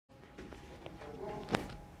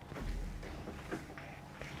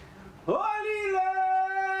olile,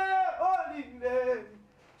 olile,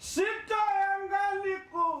 sito yangani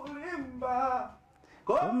kulimba,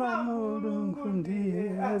 koma Mulungu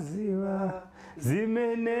ndiye aziwa,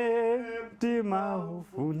 zimene mtima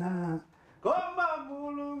ufuna. Koma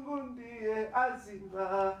Mulungu ndiye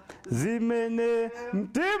aziwa, zimene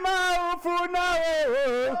mtima ufuna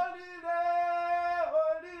wewe. olile,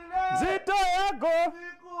 olile, Zito yako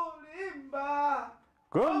kulimba,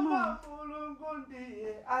 koma Mulungu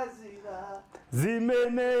ndiye aziwa,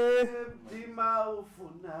 zimene mtima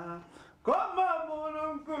ufuna. Koma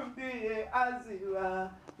Mulungu ndiye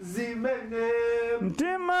aziwa, zimene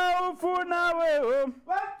mtima ufuna wewe.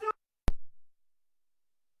 watu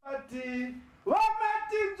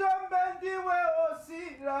wamati Njombe ndiwe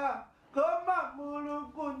osira. Koma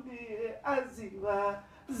Mulungu ndiye aziwa,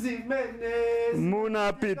 zimene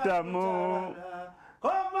Munapita mo.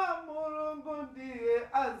 Koma Mulungu ndiye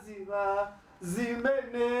aziwa,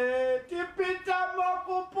 zimene tipita mo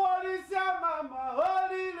ku polisi ya mama.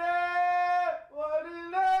 Olile,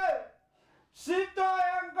 olile, sito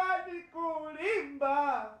yangani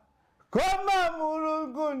kulimba, koma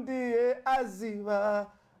Mulungu ndiye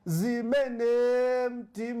aziwa, zimene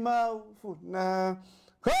mtima ufuna.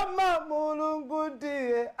 Koma Mulungu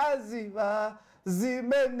ndiye aziwa,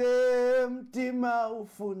 zimene mtima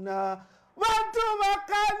ufuna. Bantu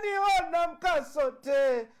bakaniona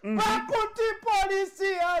mkasote, bakuti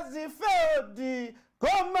polisi azifeodi.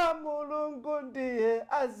 Koma Mulungu ndiye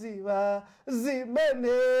aziwa,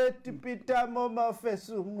 zimene tipita mo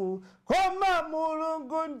mafesumu. Koma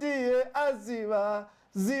Mulungu ndiye aziwa,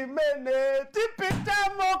 zimene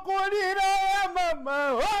tipita mo kulira ya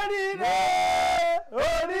mama. Olile,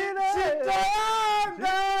 olile,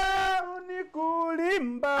 sitanga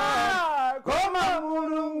Unikulimba, koma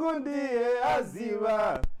Mulungu ndiye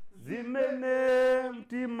aziwa, zimene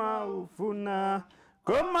mtima ufuna.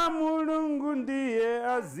 Koma Mulungu ndiye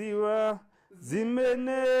aziwa,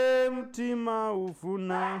 zimene mtima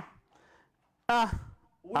ufuna.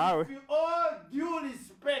 with all due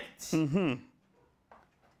respect,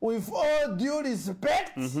 with all due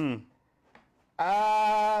respect,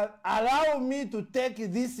 allow me to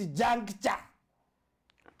take this juncture,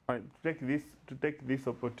 to take this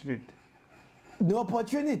opportunity the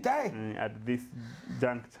opportunity, at this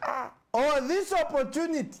juncture. or this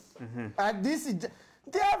opportunity, at this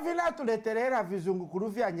ndia vila tuleterera vizungukuru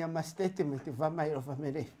vya nyama statement vama hilo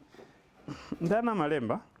family. Ndana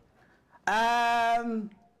malemba?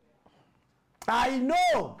 I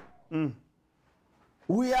know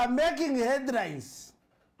we are making headlines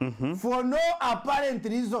for no apparent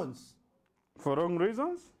reasons. For wrong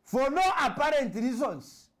reasons? For no apparent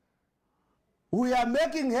reasons. We are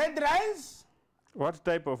making headlines. What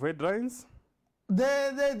type of headlines?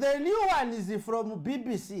 The new one is from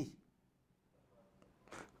BBC.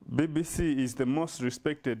 BBC is the most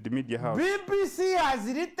respected media house. BBC has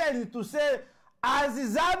written to say, as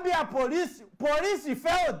Zambia police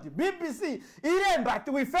failed. BBC, but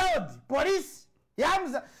we failed. Police.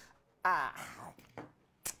 Yamza.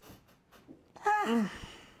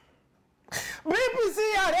 BBC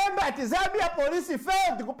yaremba ati Zambia police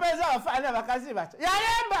failed kupeza wafanya wakazi bacha.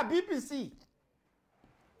 Yaremba BBC.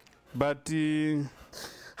 But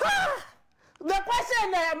The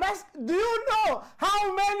question I must, do you know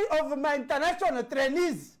how many of my international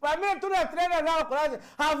trainees have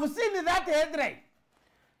seen that headline?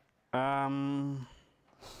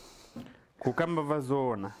 Kukamba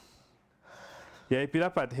zoona. Yaipira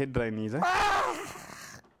pat headline is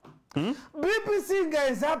BBC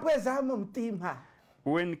ngazamu mtima.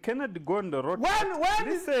 When Kennedy Gondo wrote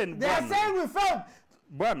when they are saying we failed.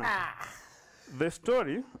 The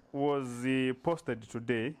story was posted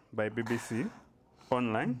today by BBC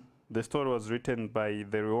online. The story was written by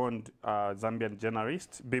the renowned Zambian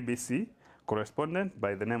journalist, BBC correspondent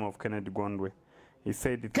by the name of Kennedy Gondwe. He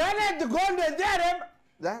said it. Kennedy Gondwe,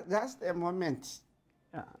 just a moment.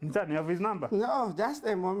 You have his number? No, just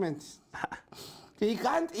a moment. He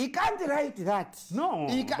can't write that. No,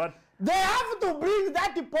 but they have to bring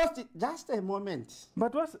that post. Just a moment.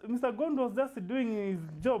 But what Mr. Gondo was just doing his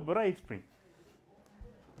job, right, Spring?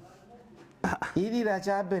 Ili la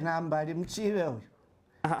chabe nambari mchiwe huyo.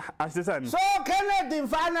 So Kennedy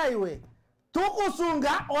mfana iwe.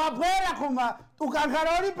 Tukusunga wabwera kuma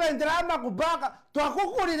ukankaroli pendrama kubaka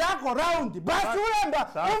twakukulirako round. Basi ulemba.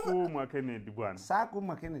 Sakumwa Kennedy bwana.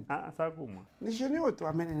 Sakumwa Kennedy. Sakumwa. Nishoniwe tu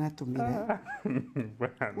amene natumile.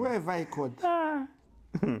 Wherever I could.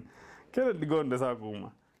 Kennedy Gondo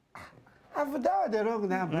sakumwa. I've dialed the wrong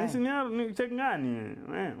number. Ni check ngani?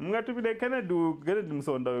 Mngatubide Kennedy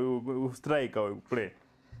Msonda strike au play.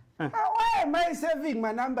 Why am I saving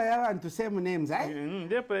my number yavantu same names, eh?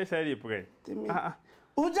 The pressure ilipo.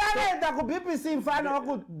 Ujana ku BBC mfano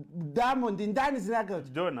waku Diamond ndani zinake.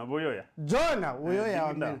 Jonah Buyoya. Jonah Buyoya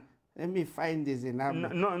wa mimi. Let me find this number.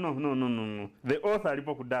 No. The author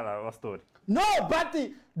alipo kudala wa story. No, but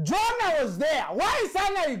Jonah was there. Why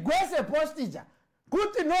sana igwese postage?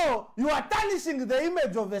 Good to know you are tarnishing the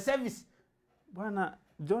image of the service. Bwana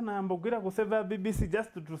Jonah ambogira kuseva BBC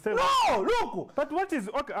just to save. No, look. But what is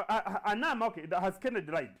okay? Anama okay. Has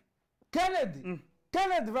Kennedy lied? Kennedy.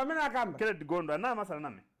 Kennedy vamena kamba. Kennedy gondo anama sana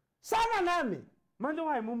nami. Sana nami. Manje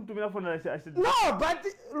why mumtumira phone I should. No, but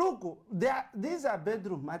look, these are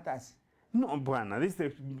bedroom matters. No, bwana, this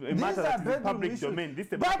is a matter that is public domain.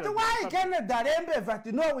 This is but why Kennedy Rembe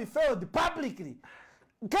that we failed publicly?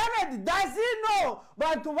 Kennedy, does he know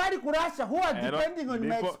but wali kurasha who are depending on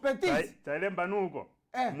my expertise? Chalemba nuko.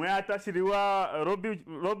 Mwe atashiriwa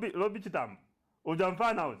Robi Chitambo.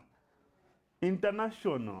 Ujamfana uzi.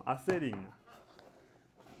 International selling.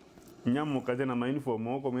 Nyamu kaze na uniform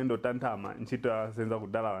wako mwendo tantama nchita senza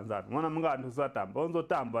kudala wanzatu. Mwana munga antusa tamba. Onzo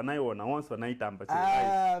tamba na iona once na itamba.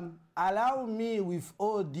 Allow me with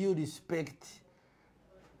all due respect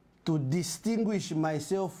to distinguish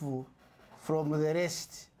myself from the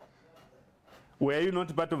rest. Were you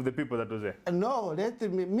not part of the people that was there? No,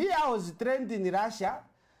 me I was trained in Russia.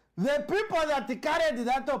 The people that carried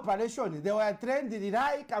that operation, they were trained in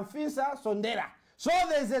Rai, Kamfinsa, Sondera. So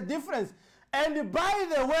there's a difference. And by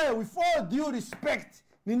the way, with all due respect,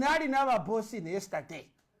 Ninari never boss in yesterday.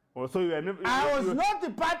 Oh, so you were never, I was not a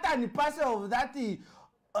part and parcel of that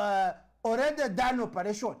already done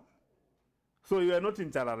operation. So you are not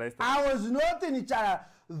in Charles? I was not in Charles.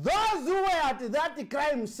 Those who were at that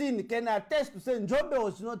crime scene can attest to say Njombe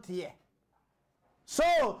was not here.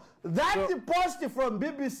 So that post from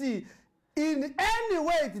BBC, in any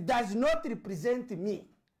way, it does not represent me.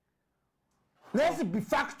 Let's be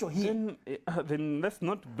factual here. Then let's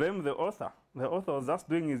not blame the author. The author was just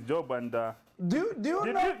doing his job and... do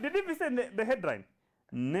you know? Did you listen to the headline?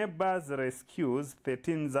 Neighbors rescues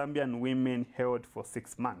 13 Zambian women held for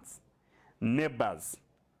 6 months. Neighbors.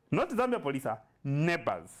 Not Zambia Police,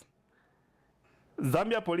 neighbors.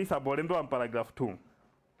 Zambia Police are borendo on paragraph 2.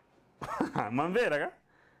 Manvera ka?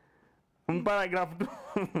 In paragraph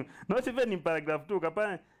 2. Not even in paragraph 2.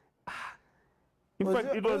 Kapane. In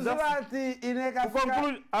fact, it was just to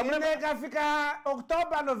conclude. Inekafika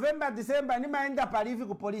October, November, December, ni maenda parifi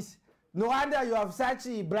ku police. No wonder you have such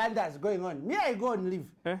blunders going on. Me, I go and leave.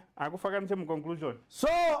 Akufaka nche conclusion. So,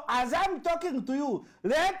 as I'm talking to you,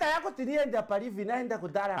 leta yako tinienda parifi naenda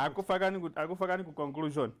kudara. Akufaka ku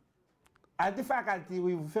conclusion. At the faculty,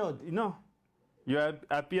 we failed. No. You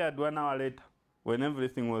appeared 1 hour later. When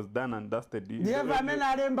everything was done and dusted,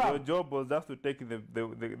 your job was just to take the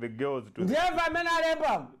girls to the...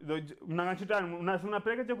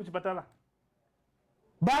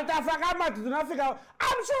 But I'm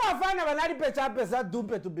sure I find a very pesa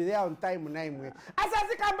dumpe to be there on time. Look,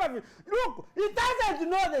 he doesn't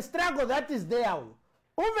know the struggle that is there.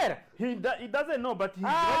 Over. He doesn't know, but he's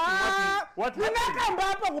what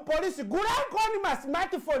happened. Police, go on my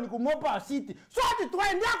smartphone ku mobile city. So that to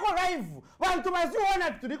end yako live. Want to masi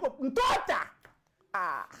ona tuliko mtota.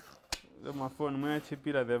 My phone mwe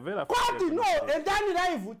chipira the vera. What you know? And then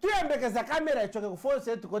live. Tuembekeza camera ichoke ku phone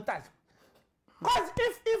set ko touch. Because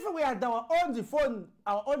if we had our own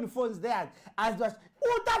phones there, as was,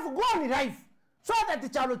 we would have gone live. So that the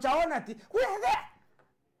chalo chaona we are there.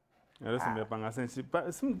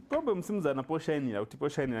 Problem seems that Naposha out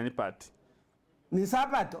Posha party. Ni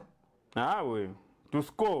sapato. We to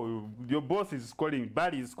score. Your boss is scoring,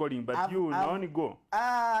 Barry is scoring, but you only go.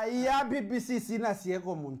 Yeah, BBC sina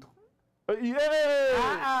sieko muntu.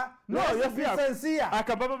 No, yes,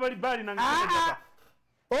 Akababa Bari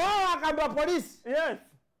Akamba police. Yes.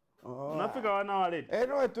 Nafika 1 hour late.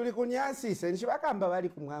 No, tulikunyasisa nishibakamba bali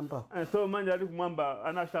kumwamba. So manja ali kumwamba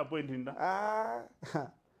anasha point nda.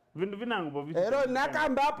 Vindu vinangu bovi.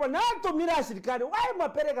 Nakamba hapo na tumira serikali. Why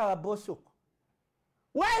mapereka wa boss huko?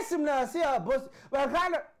 Why simnawasia wa boss?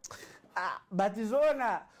 Wakana but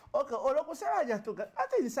zoona. Okay, olokusema jatuka.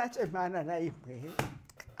 Hata ni such a man na ipe.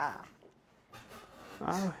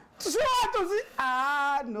 Sio tuzi.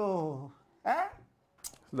 No.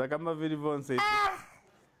 Zakamba very bon say.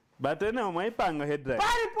 But ene mwaipanga headline.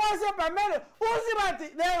 Pari pose pamele. Uzibati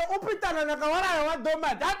leo upitana na kawala wa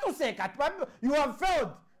domati. Hatuseka. You have failed.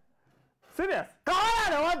 Serious?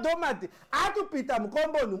 Kawala wa domati. Atupita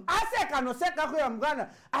mkombonu. Aseka no seka kwa mgana.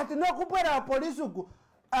 Ati no kupera wa polisi huku.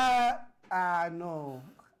 No.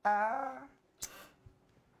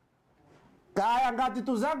 Kaya ngati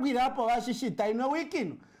tuzagwira hapo washishita ino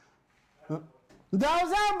wikino.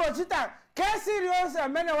 Ndauzambo chita kesi iliyonse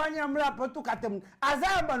amene wanyamulapo tukate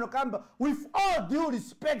azamba nokamba with all due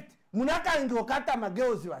respect munaka ngokata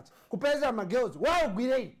mageuzi wacha kupeza mageuzi wao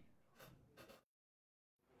gwirei.